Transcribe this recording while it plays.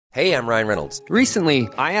Hey, I'm Ryan Reynolds. Recently,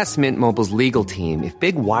 I asked Mint Mobile's legal team if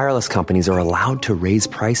big wireless companies are allowed to raise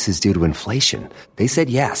prices due to inflation. They said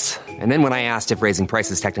yes. And then when I asked if raising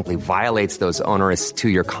prices technically violates those onerous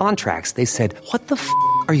two-year contracts, they said, "What the f***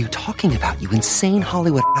 are you talking about, you insane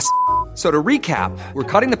Hollywood ass?" So to recap, we're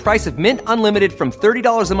cutting the price of Mint Unlimited from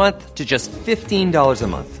 $30 a month to just $15 a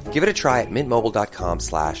month. Give it a try at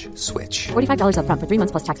mintmobile.com/switch. $45 up front for 3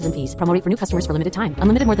 months plus taxes and fees. Promo rate for new customers for limited time.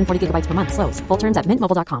 Unlimited more than 40 gigabytes per month. Slows full terms at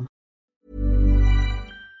mintmobile.com.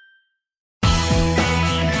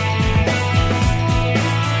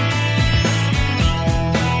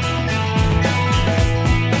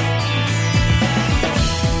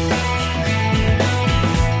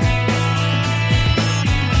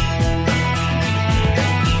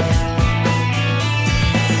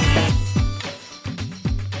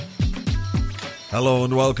 Hello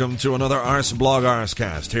and welcome to another Arseblog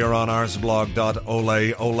Arsecast here on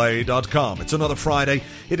arseblog.oleole.com. It's another Friday,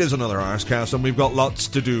 it is another Arsecast, and we've got lots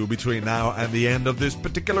to do between now and the end of this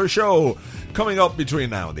particular show. Coming up between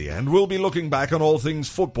now and the end, we'll be looking back on all things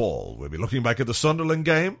football. We'll be looking back at the Sunderland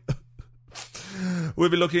game. We'll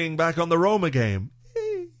be looking back on the Roma game.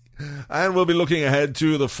 And we'll be looking ahead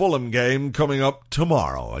to the Fulham game coming up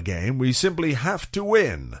tomorrow. A game we simply have to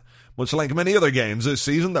win. Much like many other games this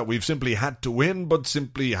season that we've simply had to win, but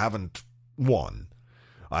simply haven't won.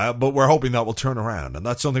 But we're hoping that will turn around, and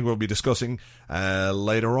that's something we'll be discussing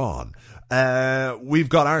later on. We've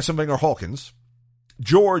got Arsene Wenger Hawkins.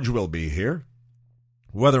 George will be here.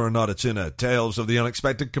 Whether or not it's in a Tales of the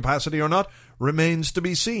Unexpected capacity or not remains to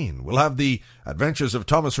be seen. We'll have the adventures of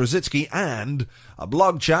Thomas Rositzky and a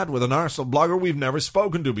blog chat with an Arsenal blogger we've never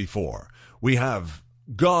spoken to before. We have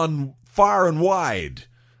gone far and wide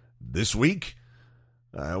this week.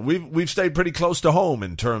 We've stayed pretty close to home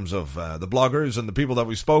in terms of the bloggers and the people that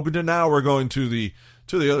we've spoken to. Now we're going to the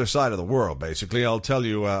other side of the world. Basically, I'll tell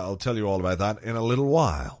you all about that in a little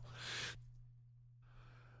while.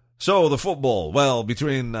 So the football. Well,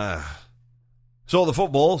 the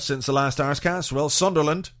football since the last Arsecast. Well,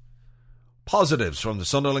 Sunderland. Positives from the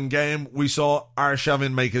Sunderland game. We saw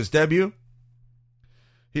Arshavin make his debut.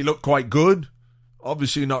 He looked quite good.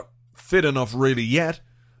 Obviously not fit enough really yet.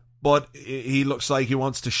 But he looks like he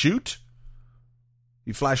wants to shoot.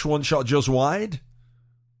 He flashed one shot just wide.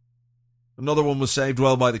 Another one was saved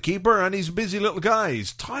well by the keeper, and he's a busy little guy.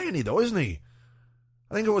 He's tiny though, isn't he?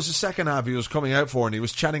 I think it was the second half he was coming out for, and he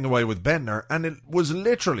was chatting away with Bentner, and it was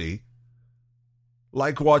literally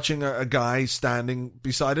like watching a guy standing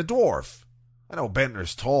beside a dwarf. I know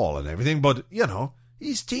Bentner's tall and everything, but, you know,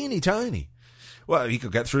 he's teeny tiny. Well, he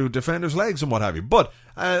could get through defenders' legs and what have you, but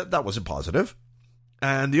that was a positive.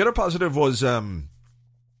 And the other positive was, let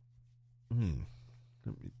me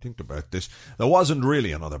think about this. There wasn't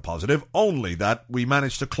really another positive, only that we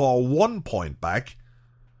managed to claw 1 point back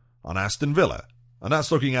on Aston Villa. And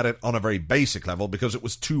that's looking at it on a very basic level, because it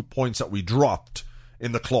was 2 points that we dropped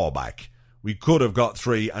in the clawback. We could have got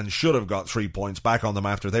 3 and should have got 3 points back on them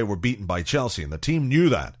after they were beaten by Chelsea, and the team knew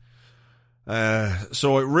that.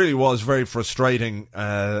 So it really was very frustrating.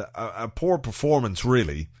 A poor performance,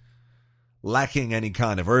 really. Lacking any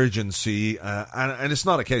kind of urgency, and it's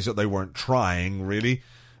not a case that they weren't trying, really.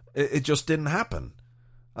 It just didn't happen.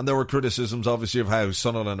 And there were criticisms, obviously, of how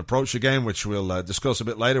Sunderland approached the game, which we'll discuss a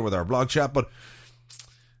bit later with our blog chat, but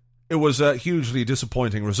it was a hugely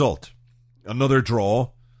disappointing result. Another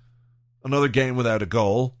draw, another game without a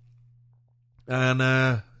goal,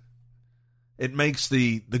 and it makes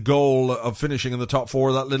the goal of finishing in the top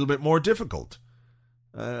 4 that little bit more difficult.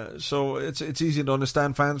 So it's easy to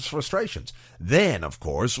understand fans' frustrations. Then, of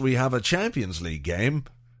course, we have a Champions League game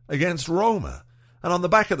against Roma. And on the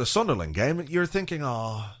back of the Sunderland game, you're thinking,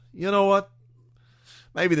 oh, you know what?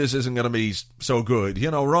 Maybe this isn't going to be so good.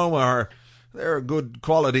 You know, Roma they're a good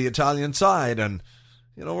quality Italian side, and,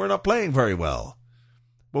 you know, we're not playing very well.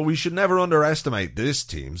 But we should never underestimate this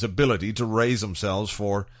team's ability to raise themselves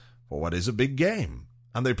for what is a big game.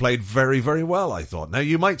 And they played very, very well, I thought. Now,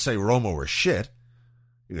 you might say Roma were shit.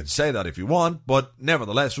 You can say that if you want, but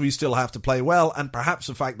nevertheless, we still have to play well, and perhaps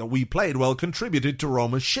the fact that we played well contributed to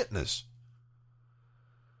Roma's shitness.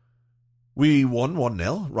 We won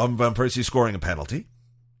 1-0, Robin van Persie scoring a penalty.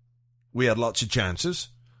 We had lots of chances,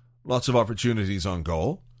 lots of opportunities on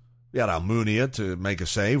goal. We had Almunia to make a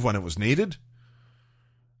save when it was needed.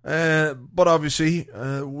 But obviously,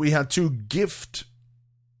 we had two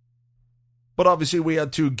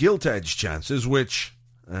gilt-edged chances, which...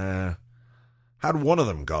 had one of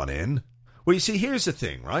them gone in... Well, you see, here's the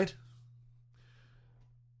thing, right?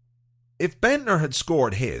 If Bentner had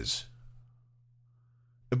scored his,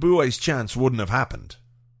 Ebue's chance wouldn't have happened.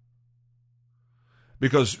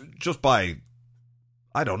 Because just by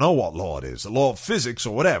I don't know what law it is, the law of physics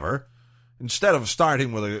or whatever. Instead of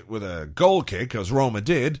starting with a goal kick, as Roma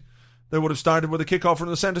did, they would have started with a kickoff from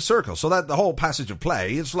the centre circle. So that the whole passage of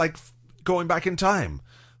play is like going back in time.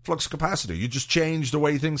 Flux capacitor. You just change the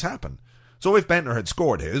way things happen. So if Bentner had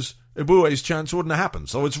scored his, Ebue's chance wouldn't have happened.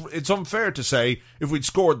 So it's unfair to say if we'd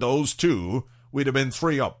scored those two, we'd have been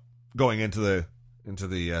 3 up going into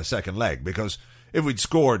the second leg. Because if we'd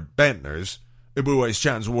scored Bentner's, Ebue's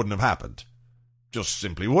chance wouldn't have happened. Just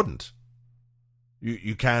simply wouldn't.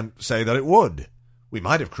 You can't say that it would. We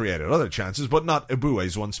might have created other chances, but not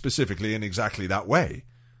Ebue's one specifically in exactly that way.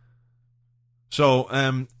 So,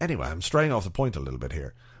 anyway, I'm straying off the point a little bit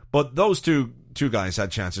here. But those two guys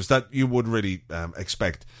had chances that you would really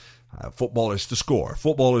expect footballers to score.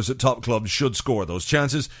 Footballers at top clubs should score those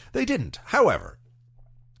chances. They didn't. However,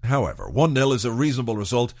 1-0 is a reasonable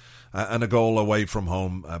result, and a goal away from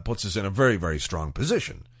home puts us in a very, very strong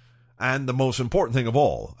position. And the most important thing of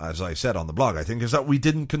all, as I said on the blog, I think, is that we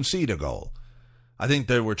didn't concede a goal. I think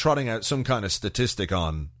they were trotting out some kind of statistic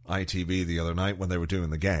on ITV the other night when they were doing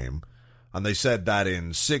the game, and they said that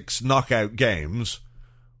in 6 knockout games,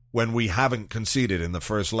 when we haven't conceded in the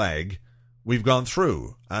first leg, we've gone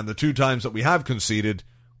through. And the 2 times that we have conceded,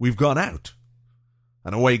 we've gone out.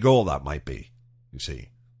 An away goal, that might be, you see.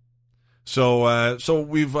 So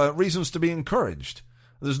we've reasons to be encouraged.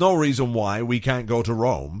 There's no reason why we can't go to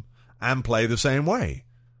Rome and play the same way.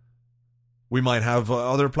 We might have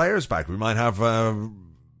other players back. We might have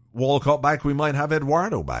Walcott back. We might have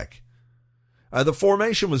Eduardo back. The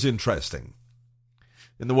formation was interesting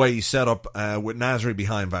in the way he set up with Nasri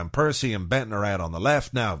behind Van Persie and Bentner out on the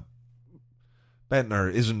left. Now,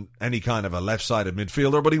 Bentner isn't any kind of a left-sided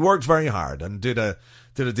midfielder, but he worked very hard and did a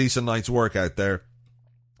decent night's work out there.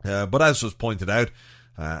 But as was pointed out,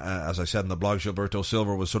 as I said in the blog, Gilberto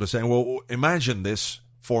Silva was sort of saying, well, imagine this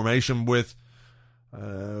formation with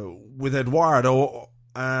Eduardo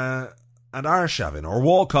and Arshavin, or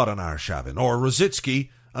Walcott and Arshavin, or Rosicky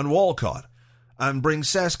and Walcott, and bring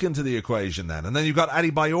Cesc into the equation then. And then you've got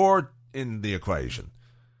Adebayor in the equation.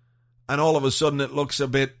 And all of a sudden it looks a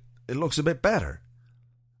bit better.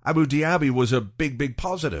 Abu Diaby was a big, big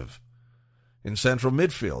positive in central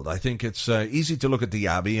midfield. I think it's easy to look at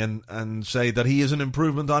Diaby and say that he is an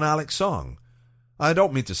improvement on Alex Song. I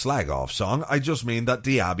don't mean to slag off Song, I just mean that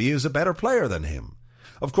Diaby is a better player than him.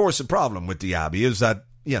 Of course, the problem with Diaby is that,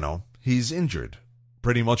 he's injured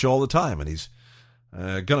pretty much all the time, and he's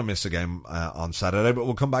going to miss a game on Saturday, but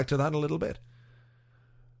we'll come back to that in a little bit.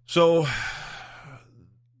 So,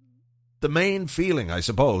 the main feeling, I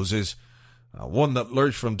suppose, is one that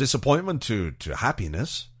lurched from disappointment to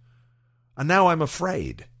happiness. And now I'm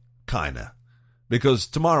afraid, kinda. Because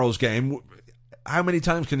tomorrow's game, how many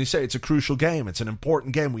times can you say it's a crucial game? It's an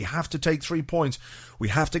important game. We have to take 3 points. We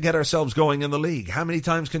have to get ourselves going in the league. How many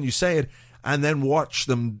times can you say it and then watch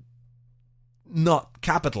them not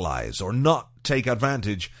capitalize or not take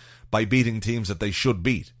advantage by beating teams that they should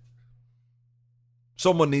beat?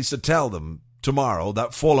 Someone needs to tell them tomorrow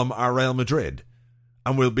that Fulham are Real Madrid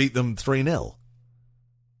and we'll beat them 3-0.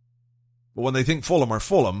 But when they think Fulham are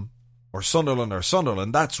Fulham, or Sunderland or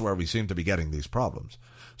Sunderland, that's where we seem to be getting these problems.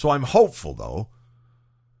 So I'm hopeful, though,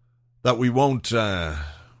 that we won't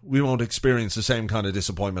experience the same kind of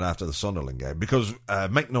disappointment after the Sunderland game. Because,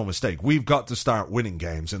 make no mistake, we've got to start winning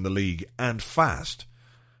games in the league, and fast,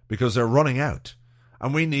 because they're running out.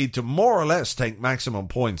 And we need to more or less take maximum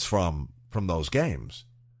points from those games.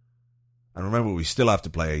 And remember, we still have to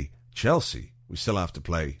play Chelsea. We still have to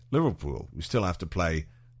play Liverpool. We still have to play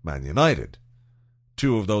Man United.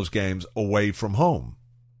 2 of those games away from home.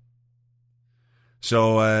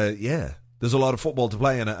 So, there's a lot of football to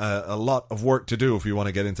play and a lot of work to do if you want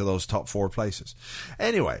to get into those top 4 places.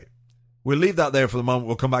 Anyway, we'll leave that there for the moment.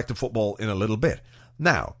 We'll come back to football in a little bit.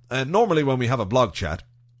 Now, normally when we have a blog chat,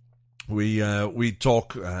 we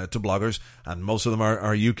talk to bloggers, and most of them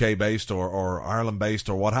are UK-based or Ireland-based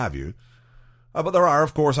or what have you. But there are,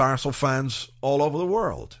 of course, Arsenal fans all over the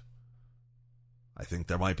world. I think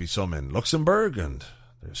there might be some in Luxembourg, and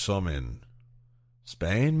there's some in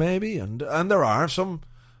Spain, maybe, and there are some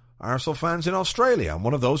Arsenal fans in Australia. And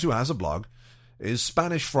one of those who has a blog is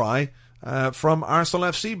Spanish Fry from Arsenal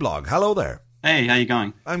FC blog. Hello there. Hey, how you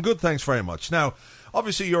going? I'm good, thanks very much. Now,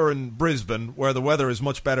 obviously you're in Brisbane, where the weather is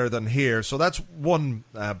much better than here, so that's one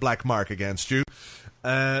black mark against you.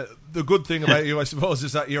 The good thing about you, I suppose,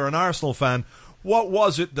 is that you're an Arsenal fan. What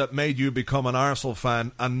was it that made you become an Arsenal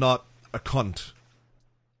fan and not a cunt?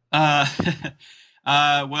 I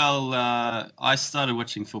started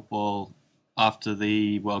watching football after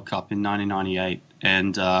the World Cup in 1998,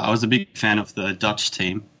 and I was a big fan of the Dutch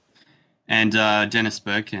team and Dennis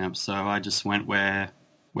Bergkamp, so I just went where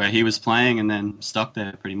where he was playing and then stuck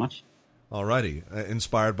there pretty much. Alrighty,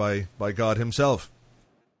 inspired by God himself.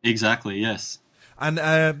 Exactly, yes.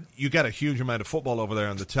 And you get a huge amount of football over there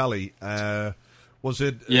on the telly. Was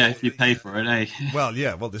it? Yeah, if you pay for it, eh? Well,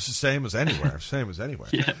 yeah. Well, this is same as anywhere.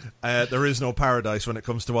 Yeah. There is no paradise when it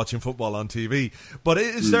comes to watching football on TV. But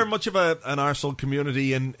is there much of an Arsenal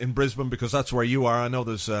community in Brisbane? Because that's where you are. I know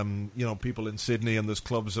there's people in Sydney and there's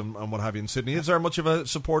clubs and what have you in Sydney. Is there much of a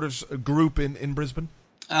supporters group in Brisbane?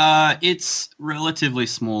 It's relatively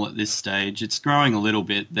small at this stage. It's growing a little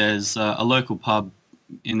bit. There's a local pub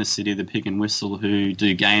in the city, the Pig and Whistle, who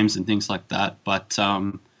do games and things like that. But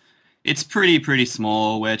it's pretty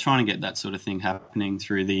small. We're trying to get that sort of thing happening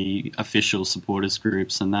through the official supporters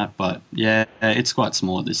groups and that. But yeah, it's quite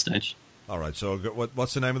small at this stage. All right. So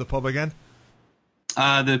what's the name of the pub again?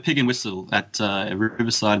 The Pig and Whistle at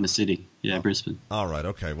Riverside in the city. Yeah, Brisbane. All right.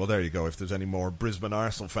 Okay. Well, there you go. If there's any more Brisbane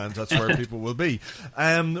Arsenal fans, that's where people will be.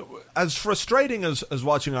 As frustrating as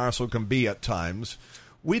watching Arsenal can be at times,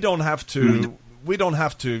 we don't have to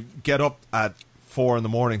get up at 4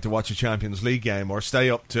 a.m. to watch a Champions League game or stay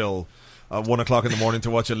up till 1 o'clock in the morning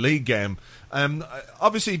to watch a league game.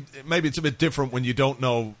 Obviously, maybe it's a bit different when you don't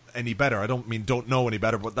know any better. I don't mean don't know any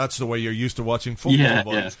better, but that's the way you're used to watching football. Yeah,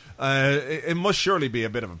 but it must surely be a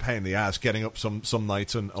bit of a pain in the ass getting up some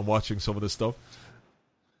nights and watching some of this stuff.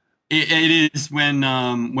 It is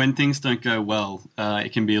when things don't go well.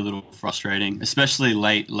 It can be a little frustrating, especially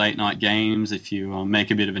late night games. If you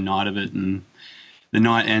make a bit of a night of it and the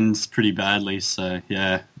night ends pretty badly. So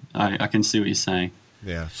yeah, I can see what you're saying.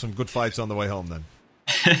 Yeah, some good fights on the way home then.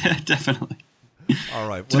 Definitely. All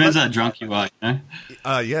right. Depends how drunk you are, you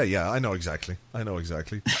know? Yeah, I know exactly.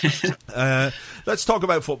 Let's talk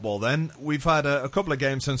about football then. We've had a couple of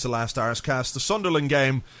games since the last Arscast. The Sunderland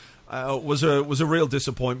game was a real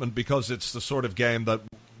disappointment because it's the sort of game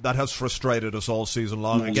that has frustrated us all season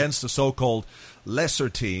long. Against a so-called lesser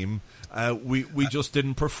team, we just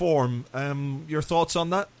didn't perform. Your thoughts on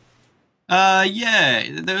that?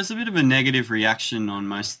 Yeah, there was a bit of a negative reaction on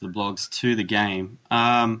most of the blogs to the game,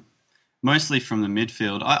 mostly from the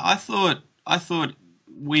midfield. I thought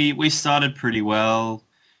we started pretty well.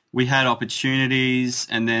 We had opportunities,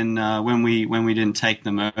 and then when we didn't take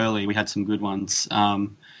them early, we had some good ones.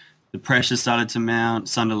 The pressure started to mount.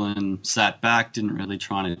 Sunderland sat back, didn't really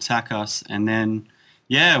try and attack us, and then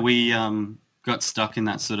we got stuck in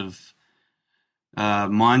that sort of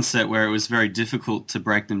mindset where it was very difficult to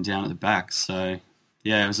break them down at the back. So,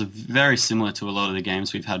 yeah, it was very similar to a lot of the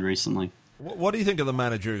games we've had recently. What do you think of the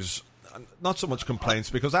manager's, not so much complaints,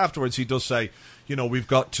 because afterwards he does say, we've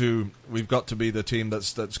got to be the team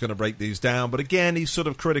that's going to break these down. But again, he's sort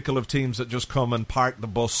of critical of teams that just come and park the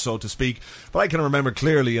bus, so to speak. But I can remember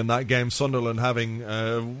clearly in that game Sunderland having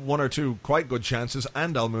one or two quite good chances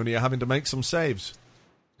and Almunia having to make some saves.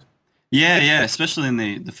 Yeah, especially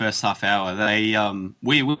in the first half hour.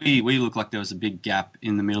 We looked like there was a big gap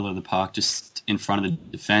in the middle of the park, just in front of the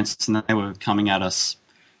defence, and they were coming at us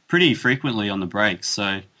pretty frequently on the break.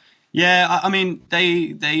 So, yeah, I mean,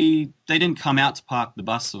 they didn't come out to park the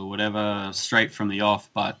bus or whatever straight from the off,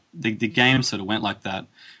 but the game sort of went like that.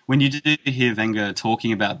 When you do hear Wenger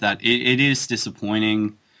talking about that, it is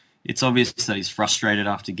disappointing. It's obvious that he's frustrated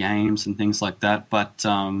after games and things like that, but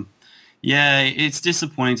yeah, it's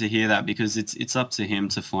disappointing to hear that because it's up to him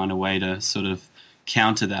to find a way to sort of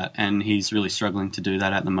counter that, and he's really struggling to do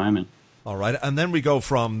that at the moment. All right, and then we go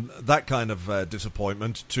from that kind of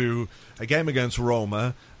disappointment to a game against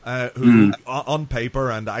Roma, who on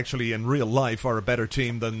paper and actually in real life are a better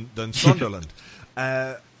team than Sunderland.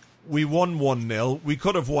 We won 1-0. We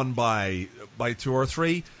could have won by 2 or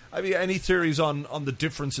 3. I mean, any theories on the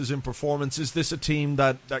differences in performance? Is this a team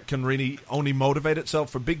that can really only motivate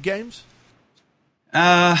itself for big games?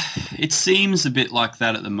 It seems a bit like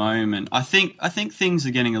that at the moment. I think things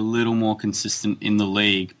are getting a little more consistent in the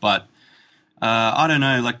league, but I don't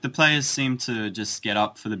know. Like the players seem to just get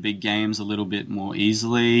up for the big games a little bit more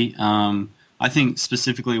easily. I think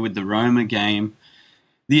specifically with the Roma game,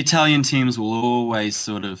 the Italian teams will always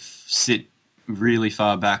sort of sit really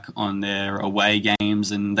far back on their away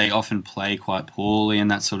games, and they often play quite poorly and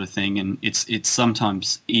that sort of thing. And it's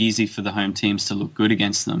sometimes easy for the home teams to look good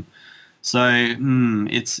against them. So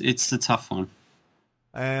it's a tough one.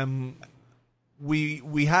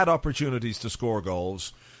 We had opportunities to score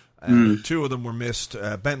goals. 2 of them were missed.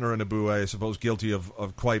 Bentner and Abou, I suppose, guilty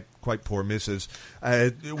of quite poor misses.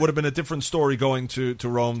 It would have been a different story going to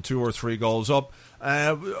Rome 2 or 3 goals up.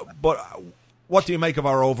 But what do you make of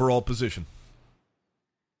our overall position?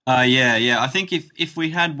 Yeah. I think if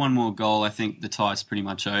we had one more goal, I think the tie's pretty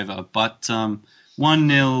much over. But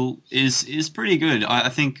 1-0 is pretty good. I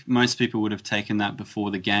think most people would have taken that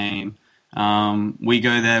before the game. We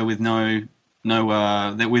go there with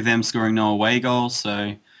with them scoring no away goals,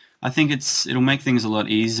 so I think it'll make things a lot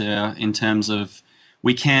easier in terms of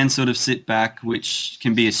we can sort of sit back, which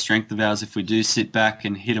can be a strength of ours if we do sit back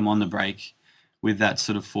and hit them on the break with that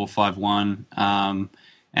sort of 4-5-1.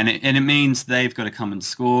 And it means they've got to come and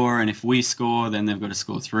score, and if we score, then they've got to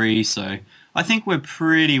score 3. So I think we're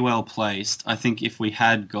pretty well placed. I think if we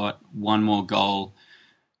had got one more goal,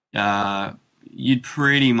 you'd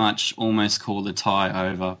pretty much almost call the tie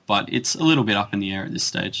over, but it's a little bit up in the air at this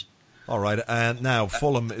stage. All right, and now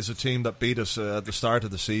Fulham is a team that beat us at the start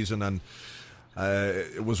of the season, and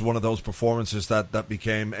it was one of those performances that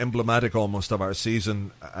became emblematic almost of our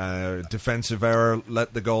season. Defensive error,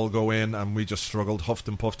 let the goal go in, and we just struggled, huffed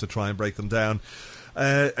and puffed to try and break them down.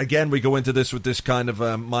 Again, we go into this with this kind of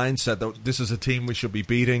mindset that this is a team we should be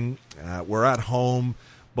beating. We're at home,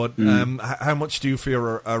 but how much do you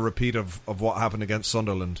fear a repeat of what happened against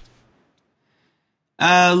Sunderland?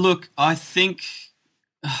 Look, I think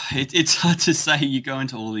it's hard to say. You go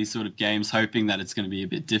into all these sort of games hoping that it's going to be a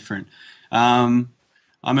bit different. I'm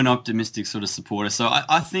an optimistic sort of supporter, so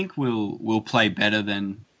I think we'll play better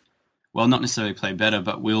than, well, not necessarily play better,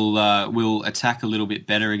 but we'll attack a little bit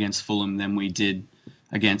better against Fulham than we did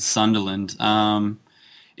against Sunderland.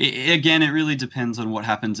 Again, it really depends on what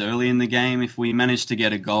happens early in the game. If we manage to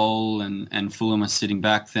get a goal and Fulham are sitting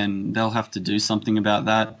back, then they'll have to do something about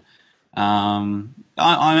that.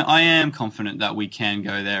 I am confident that we can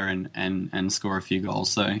go there and score a few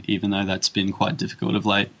goals, though, even though that's been quite difficult of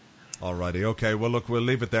late. Alrighty, okay. Well, look, we'll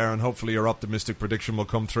leave it there, and hopefully your optimistic prediction will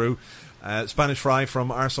come through. Spanish Fry from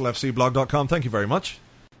ArsenalFCblog.com. Thank you very much.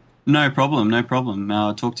 No problem.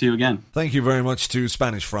 I'll talk to you again. Thank you very much to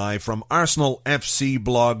Spanish Fry from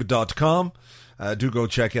ArsenalFCblog.com. Do go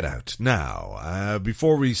check it out. Now,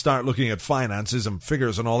 before we start looking at finances and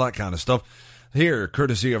figures and all that kind of stuff, here,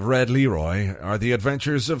 courtesy of Red Leroy, are the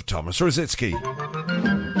adventures of Thomas Rositzky.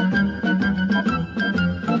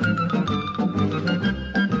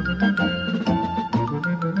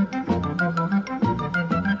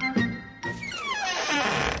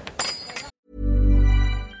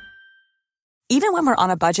 Even when we're on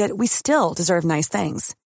a budget, we still deserve nice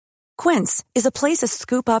things. Quince is a place to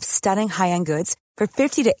scoop up stunning high-end goods for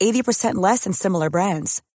 50 to 80% less than similar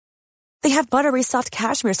brands. They have buttery soft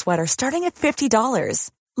cashmere sweaters starting at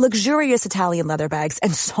 $50, luxurious Italian leather bags,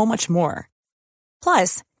 and so much more.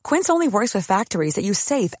 Plus, Quince only works with factories that use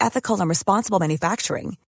safe, ethical, and responsible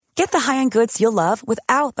manufacturing. Get the high-end goods you'll love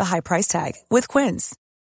without the high price tag with Quince.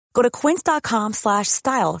 Go to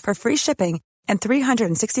quince.com/style for free shipping and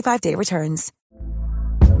 365-day returns.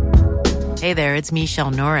 Hey there, it's Michelle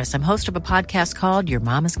Norris. I'm host of a podcast called Your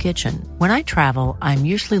Mama's Kitchen. When I travel, I'm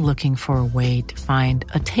usually looking for a way to find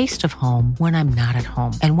a taste of home when I'm not at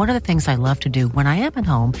home. And one of the things I love to do when I am at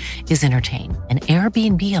home is entertain. And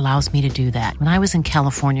Airbnb allows me to do that. When I was in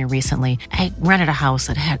California recently, I rented a house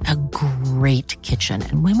that had a great kitchen.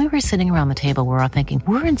 And when we were sitting around the table, we were all thinking,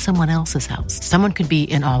 we're in someone else's house. Someone could be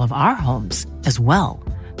in all of our homes as well.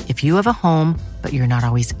 If you have a home, but you're not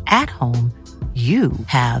always at home, you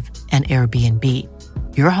have an Airbnb.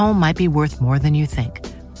 Your home might be worth more than you think.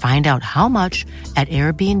 Find out how much at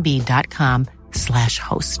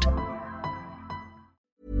airbnb.com/host.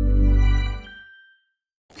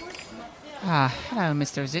 Hello,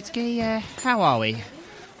 Mr. Rositzky. How are we?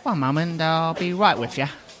 One moment, I'll be right with you.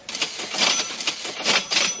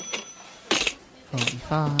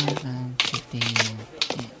 45 and 15.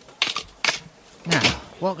 Yeah. Now,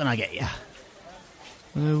 what can I get you?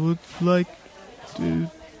 I would like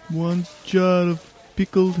 1 jar of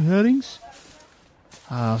pickled herrings.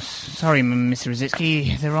 Oh, sorry, Mr.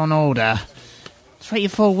 Rositzky. They're on order. It's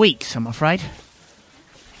rated for weeks, I'm afraid.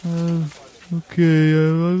 Okay,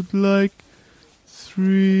 I would like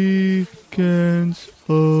 3 cans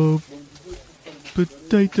of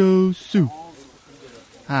potato soup.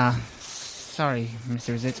 Sorry,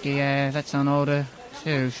 Mr. Rositzky. That's on order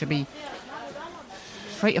too. Should be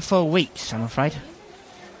rated for weeks, I'm afraid.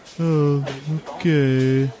 Oh,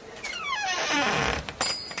 okay.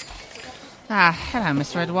 Hello,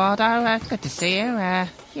 Mr. Eduardo. Good to see you.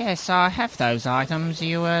 Yes, I have those items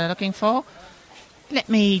you were looking for. Let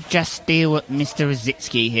me just deal with Mr.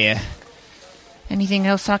 Rositzky here. Anything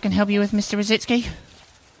else I can help you with, Mr. Rositzky?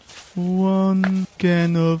 1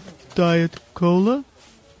 can of Diet Cola.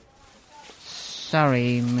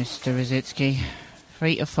 Sorry, Mr. Rositzky.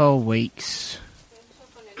 3 to 4 weeks.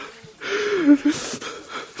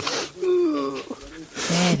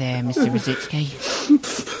 There, Mr. Rositzky.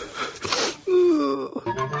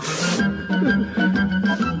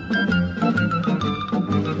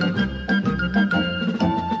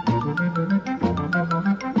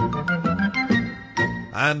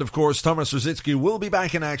 And, of course, Thomas Rosicky will be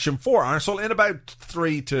back in action for Arsenal in about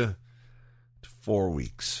 3 to 4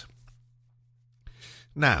 weeks.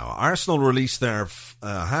 Now, Arsenal released their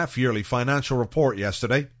half-yearly financial report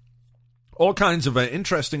yesterday. All kinds of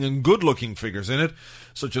interesting and good-looking figures in it,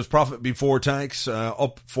 such as profit before tax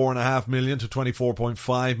up 4.5 million to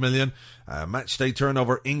 24.5 million. Match day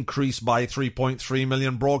turnover increased by 3.3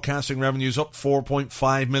 million. Broadcasting revenues up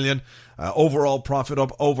 4.5 million. Overall profit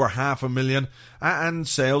up over $500,000. And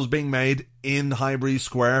sales being made in Highbury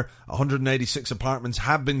Square. 186 apartments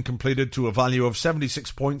have been completed to a value of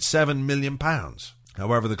 £76.7 million.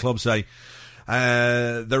 However, the club say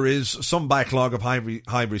there is some backlog of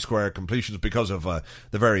Highbury Square completions because of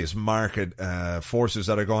the various market forces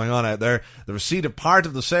that are going on out there. The receipt of part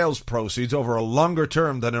of the sales proceeds over a longer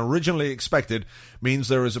term than originally expected means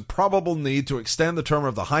there is a probable need to extend the term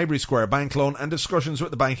of the Highbury Square bank loan, and discussions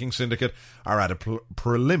with the banking syndicate are at a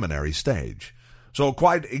preliminary stage. So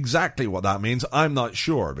quite exactly what that means, I'm not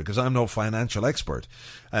sure, because I'm no financial expert.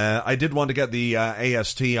 I did want to get the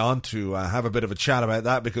AST on to have a bit of a chat about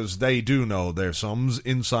that, because they do know their sums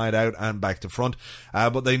inside out and back to front,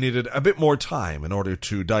 but they needed a bit more time in order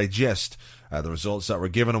to digest the results that were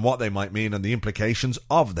given and what they might mean and the implications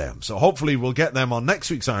of them. So hopefully we'll get them on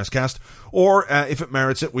next week's Arscast, or if it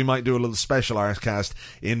merits it, we might do a little special Arscast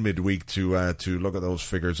in midweek to look at those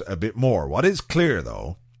figures a bit more. What is clear,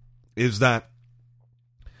 though, is that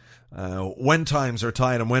when times are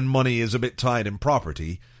tight and when money is a bit tight in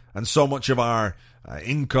property, and so much of our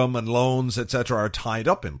income and loans, etc., are tied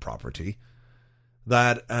up in property,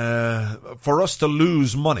 that for us to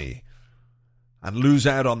lose money and lose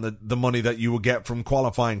out on the money that you will get from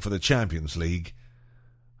qualifying for the Champions League,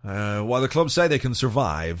 while the clubs say they can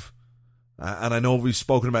survive, and I know we've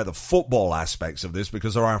spoken about the football aspects of this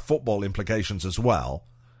because there are football implications as well,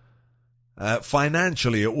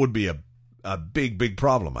 financially it would be a big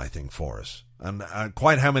problem, I think, for us. And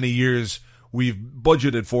quite how many years we've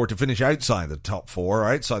budgeted for to finish outside the top four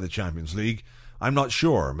or outside the Champions League, I'm not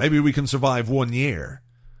sure. Maybe we can survive 1 year.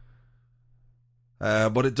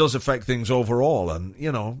 But it does affect things overall. And,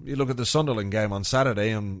 you know, you look at the Sunderland game on Saturday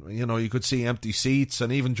and, you know, you could see empty seats.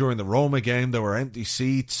 And even during the Roma game, there were empty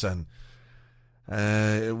seats. And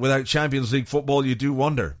without Champions League football, you do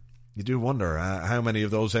wonder. You do wonder how many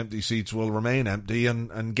of those empty seats will remain empty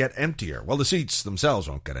and get emptier. Well, the seats themselves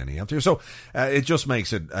won't get any emptier. So it just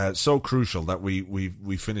makes it so crucial that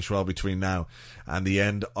we finish well between now and the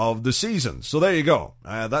end of the season. So there you go.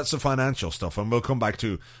 That's the financial stuff, and we'll come back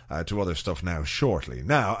to other stuff now shortly.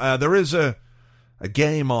 Now, there is a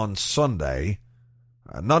game on Sunday,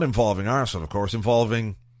 not involving Arsenal, of course,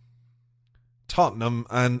 involving Tottenham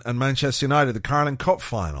and Manchester United, the Carling Cup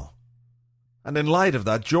final. And in light of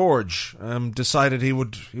that, George decided he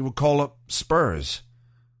would call up Spurs.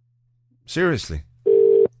 Seriously.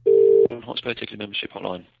 Hotspur ticket membership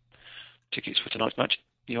hotline. Tickets for tonight's match,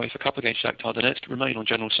 the UEFA Cup against Shakhtar Donetsk, remain on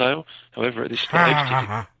general sale. However, at this stage, tickets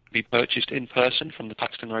can be purchased in person from the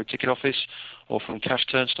Paxton Road ticket office or from cash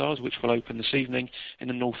turnstiles, which will open this evening in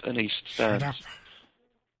the north and east stands.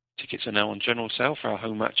 Tickets are now on general sale for our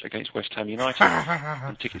home match against West Ham United,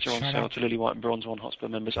 and tickets are on sale to Lily White and Bronze One Hotspur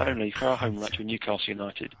members only for our home match with Newcastle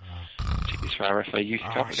United. Tickets for our FA Youth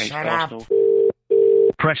Cup against Arsenal.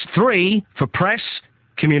 Press 3 for press,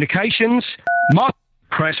 communications,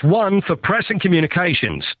 press 1 for press and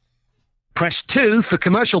communications. Press 2 for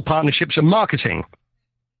commercial partnerships and marketing.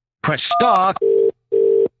 Press star.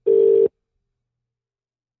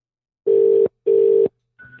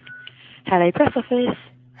 Hello, press office.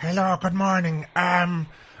 Hello, good morning. I'm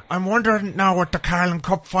wondering now with the Carling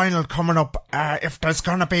Cup final coming up, if there's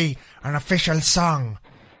gonna be an official song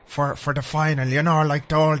for the final, you know, like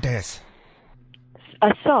the old days.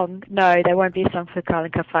 A song? No, there won't be a song for the Carling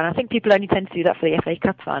Cup final. I think people only tend to do that for the FA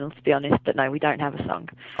Cup final, to be honest, but no, we don't have a song.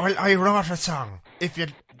 Well, I wrote a song. If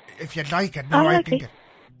you'd like it, now I can get...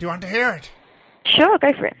 Do you want to hear it? Sure,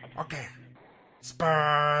 go for it. Okay.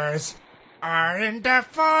 Spurs are in the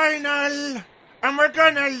final, and we're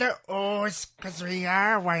gonna lose, because we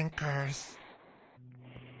are wankers.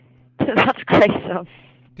 That's a great song.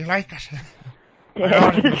 Do you like it?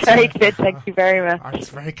 Yeah, it's very good, thank you very much. Oh, it's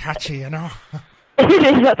very catchy, you know. It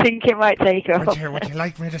is, I think it might take off. Would you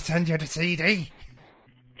like me to send you the CD?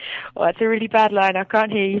 Oh, it's a really bad line, I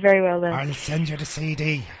can't hear you very well then. I'll send you the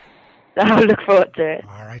CD. I'll look forward to it.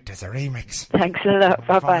 Alright, there's a remix. Thanks a lot,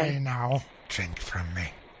 bye-bye. Bye now. Drink from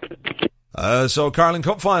me. So Carling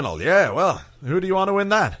Cup final, yeah, well, who do you want to win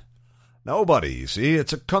that? Nobody, you see.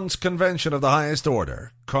 It's a cunts convention of the highest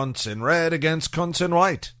order. Cunts in red against cunts in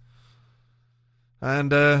white.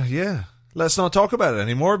 And, yeah, let's not talk about it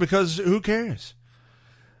anymore because who cares?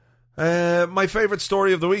 My favourite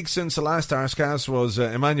story of the week since the last Arscast was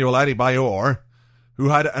Emmanuel Adebayor, who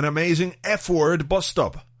had an amazing F-word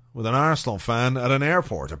bust-up with an Arsenal fan at an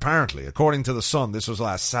airport, apparently. According to The Sun, this was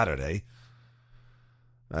last Saturday.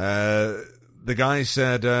 The guy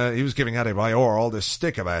said he was giving Adebayor all this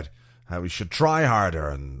stick about how he should try harder,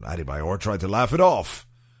 and Adebayor tried to laugh it off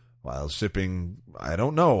while sipping, I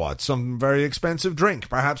don't know what, some very expensive drink,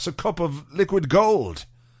 perhaps a cup of liquid gold,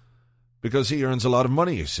 because he earns a lot of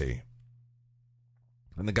money, you see.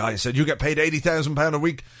 And the guy said, you get paid £80,000 a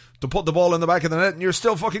week to put the ball in the back of the net and you're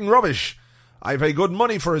still fucking rubbish. I pay good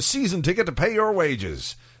money for a season ticket to pay your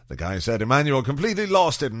wages. The guy said Emmanuel completely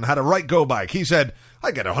lost it and had a right go back. He said,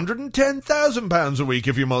 I get £110,000 a week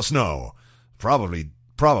if you must know. Probably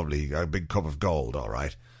a big cup of gold, all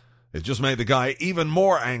right. It just made the guy even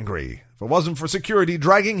more angry. If it wasn't for security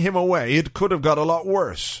dragging him away, it could have got a lot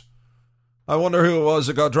worse. I wonder who it was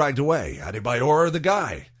that got dragged away, Adebayor or the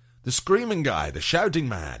guy, the screaming guy, the shouting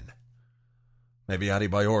man. Maybe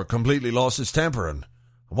Adebayor completely lost his temper and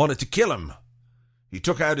wanted to kill him. He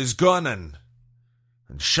took out his gun and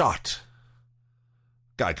shot.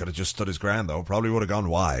 Guy could have just stood his ground, though. Probably would have gone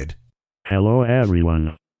wide. Hello,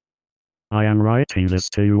 everyone. I am writing this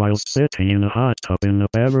to you whilst sitting in a hot tub in the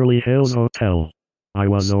Beverly Hills Hotel. I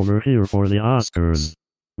was over here for the Oscars.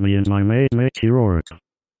 Me and my mate Mickey Rourke.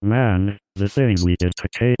 Man, the things we did to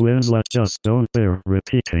Kate Winslet just don't bear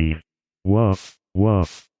repeating. Woof,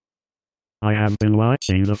 woof. I have been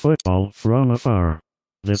watching the football from afar.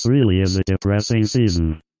 This really is a depressing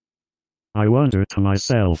season. I wonder to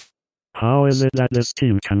myself, how is it that this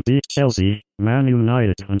team can beat Chelsea, Man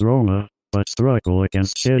United and Roma, but struggle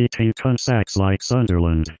against shitty team sacks like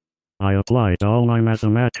Sunderland? I applied all my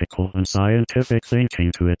mathematical and scientific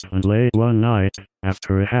thinking to it, and late one night,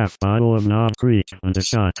 after a half bottle of Knob Creek and a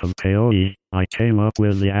shot of peyote, I came up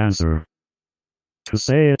with the answer. To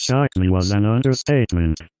say it shocked me was an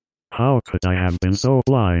understatement. How could I have been so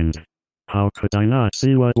blind? How could I not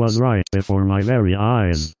see what was right before my very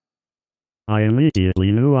eyes? I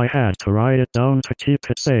immediately knew I had to write it down to keep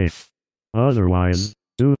it safe. Otherwise,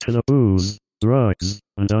 due to the booze, drugs,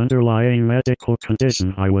 and underlying medical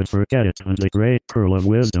condition, I would forget it and the great pearl of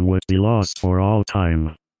wisdom would be lost for all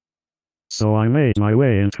time. So I made my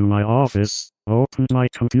way into my office, opened my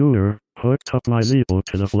computer, hooked up my Zeeple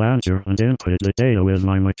to the flanger and inputted the data with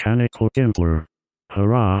my mechanical gimbler.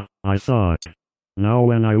 Hurrah, I thought. Now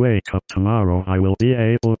when I wake up tomorrow I will be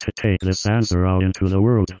able to take this answer out into the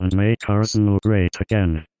world and make Arsenal great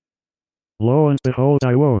again. Lo and behold,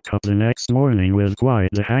 I woke up the next morning with quite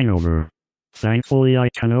the hangover. Thankfully I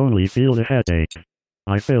can only feel the headache.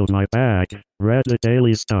 I filled my bag, read the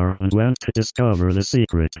Daily Star and went to discover the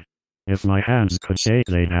secret. If my hands could shake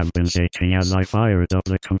they'd have been shaking as I fired up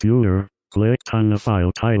the computer, clicked on the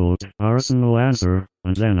file titled Arsenal Answer,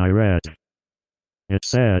 and then I read. It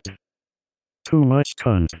said, too much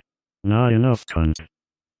cunt. Not enough cunt.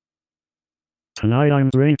 Tonight I'm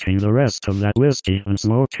drinking the rest of that whiskey and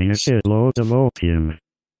smoking a shitload of opium.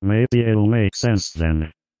 Maybe it'll make sense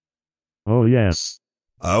then. Oh yes.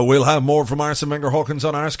 We'll have more from Arsene Wenger Hawkins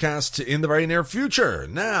on Arscast in the very near future.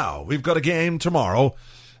 Now, we've got a game tomorrow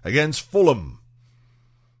against Fulham.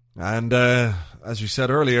 And as we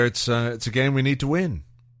said earlier, it's a game we need to win.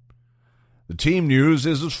 The team news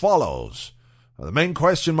is as follows. The main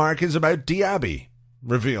question mark is about Diaby,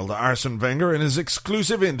 revealed Arsene Wenger in his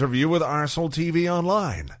exclusive interview with Arsenal TV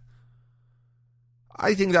Online.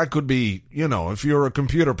 I think that could be, if you're a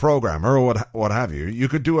computer programmer or what have you, you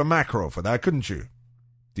could do a macro for that, couldn't you?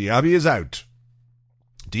 Diaby is out.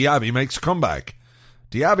 Diaby makes a comeback.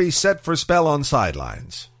 Diaby set for spell on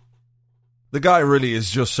sidelines. The guy really is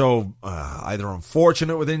just so either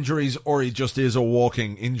unfortunate with injuries or he just is a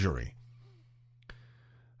walking injury.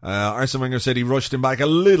 Arsene Wenger said he rushed him back a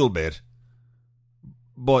little bit.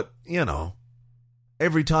 But,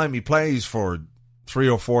 every time he plays for 3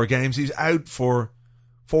 or 4 games, he's out for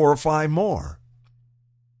 4 or 5 more.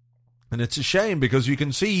 And it's a shame because you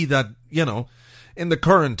can see that, in the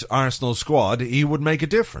current Arsenal squad, he would make a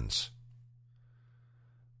difference.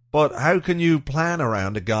 But how can you plan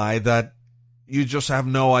around a guy that you just have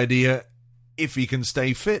no idea if he can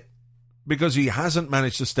stay fit? Because he hasn't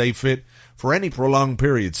managed to stay fit for any prolonged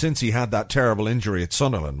period since he had that terrible injury at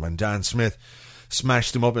Sunderland when Dan Smith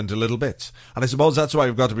smashed him up into little bits. And I suppose that's why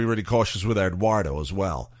we've got to be really cautious with Eduardo as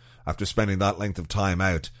well. After spending that length of time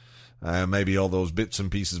out, maybe all those bits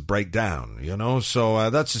and pieces break down,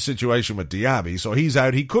 So that's the situation with Diaby. So he's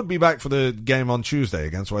out. He could be back for the game on Tuesday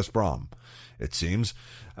against West Brom, it seems.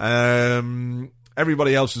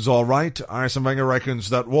 Everybody else is all right. Arsene Wenger reckons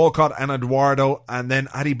that Walcott and Eduardo and then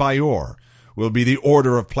Adebayor will be the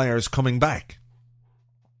order of players coming back.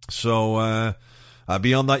 So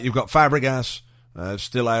beyond that, you've got Fabregas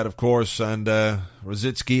still out, of course, and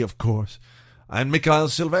Rosicky, of course, and Mikhail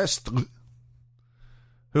Silvestre,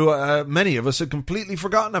 who many of us had completely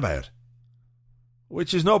forgotten about,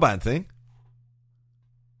 which is no bad thing.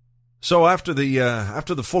 So after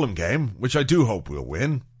the Fulham game, which I do hope we'll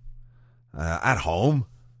win, at home,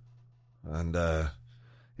 and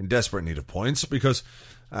in desperate need of points, because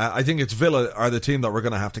I think it's Villa are the team that we're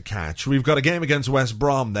going to have to catch. We've got a game against West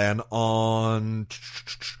Brom then on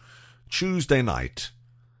Tuesday night.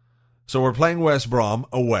 So we're playing West Brom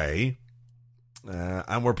away,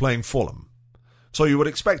 and we're playing Fulham. So you would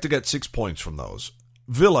expect to get 6 points from those.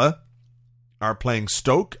 Villa are playing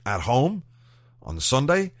Stoke at home on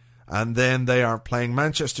Sunday, and then they are playing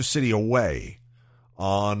Manchester City away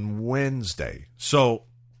on Wednesday. So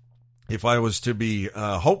if I was to be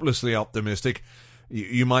hopelessly optimistic,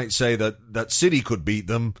 you might say that City could beat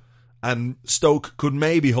them and Stoke could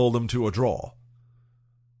maybe hold them to a draw.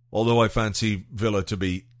 Although I fancy Villa to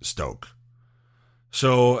beat Stoke.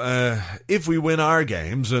 So if we win our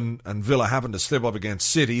games and Villa happen to slip up against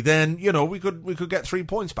City, then, you know, we could get 3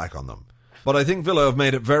 points back on them. But I think Villa have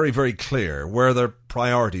made it very, very clear where their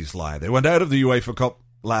priorities lie. They went out of the UEFA Cup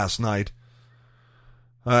last night,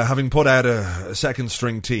 having put out a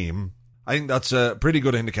second-string team. I think that's a pretty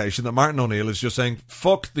good indication that Martin O'Neill is just saying,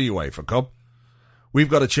 fuck the UEFA Cup. We've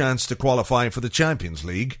got a chance to qualify for the Champions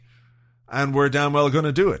League, and we're damn well going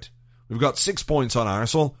to do it. We've got 6 points on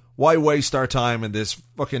Arsenal. Why waste our time in this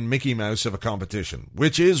fucking Mickey Mouse of a competition?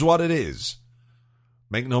 Which is what it is.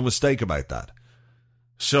 Make no mistake about that.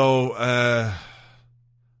 So,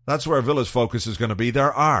 that's where Villa's focus is going to be.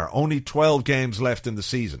 There are only 12 games left in the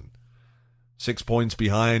season. 6 points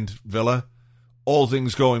behind Villa. All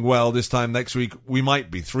things going well, this time next week, we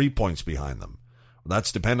might be 3 points behind them.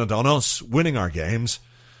 That's dependent on us winning our games,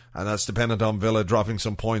 and that's dependent on Villa dropping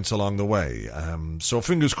some points along the way. So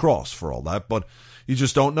fingers crossed for all that, but you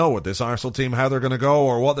just don't know with this Arsenal team how they're going to go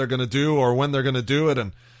or what they're going to do or when they're going to do it.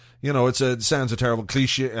 And, you know, it sounds a terrible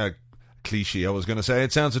cliche. I was going to say.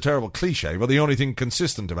 It sounds a terrible cliche, but the only thing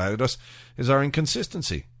consistent about us is our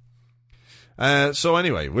inconsistency. So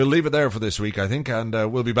anyway, we'll leave it there for this week, I think, and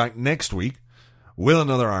we'll be back next week with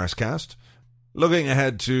another Arscast. Looking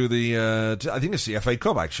ahead to I think it's the FA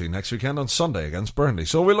Cup, actually, next weekend on Sunday against Burnley.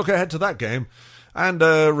 So we'll look ahead to that game and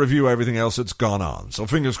review everything else that's gone on. So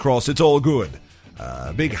fingers crossed it's all good.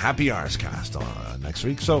 Big happy Arscast next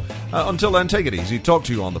week. So until then, take it easy. Talk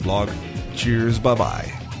to you on the blog. Cheers,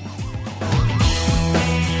 bye-bye.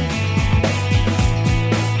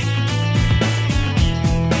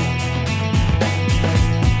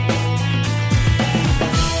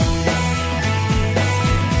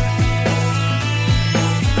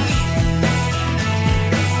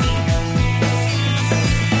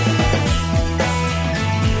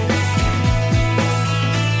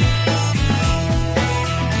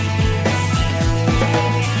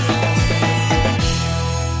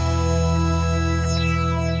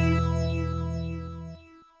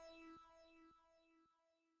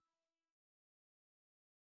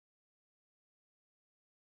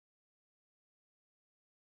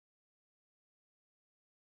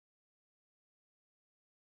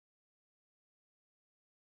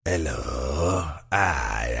 Hello,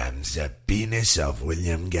 I am the penis of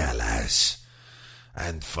William Gallas,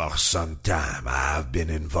 and for some time I have been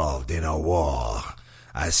involved in a war,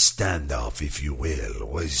 a standoff, if you will,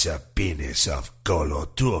 with the penis of Kolo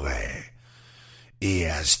Touré. He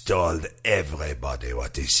has told everybody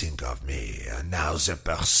what he thinks of me, and now the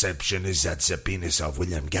perception is that the penis of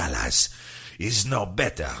William Gallas is no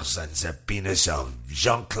better than the penis of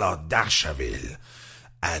Jean-Claude Darcheville.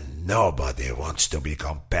 And nobody wants to be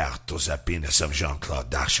compared to the penis of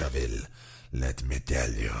Jean-Claude Darcheville, let me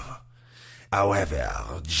tell you.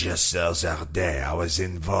 However, just the other day I was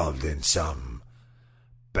involved in some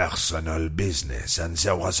personal business, and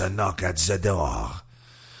there was a knock at the door.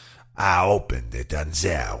 I opened it, and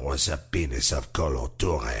there was a penis of Kolo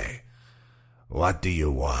Touré. What do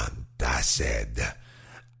you want? I said.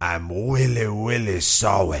 I'm really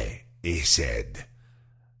sorry, he said.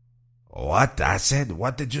 What? I said,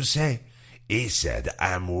 what did you say? He said,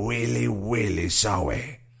 I'm really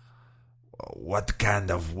sorry. What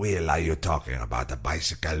kind of wheel are you talking about? A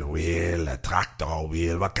bicycle wheel? A tractor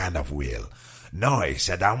wheel? What kind of wheel? No, he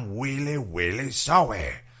said, I'm really sorry.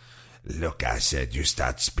 Look, I said, you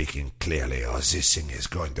start speaking clearly or this thing is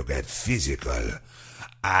going to get physical.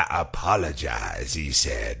 I apologize, he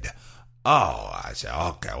said. Oh, I said,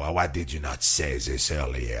 okay, well, why did you not say this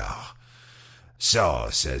earlier? So,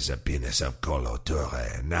 says the penis of Kolo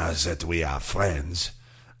Touré, now that we are friends,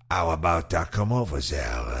 How about I come over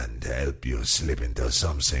there and help you slip into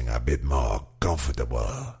something a bit more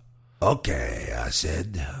comfortable? Okay, I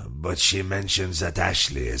said, but she mentions that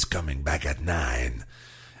Ashley is coming back at 9.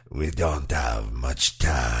 We don't have much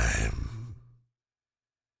time.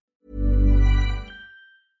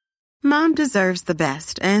 Mom deserves the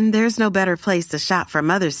best, and there's no better place to shop for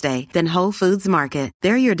Mother's Day than Whole Foods Market.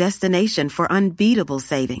 They're your destination for unbeatable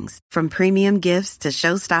savings, from premium gifts to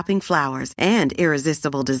show-stopping flowers and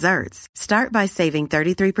irresistible desserts. Start by saving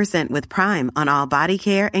 33% with Prime on all body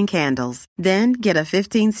care and candles. Then get a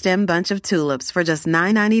 15-stem bunch of tulips for just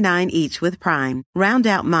 $9.99 each with Prime. Round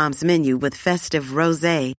out Mom's menu with festive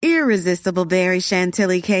rosé, irresistible berry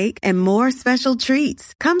chantilly cake, and more special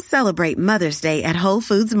treats. Come celebrate Mother's Day at Whole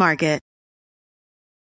Foods Market.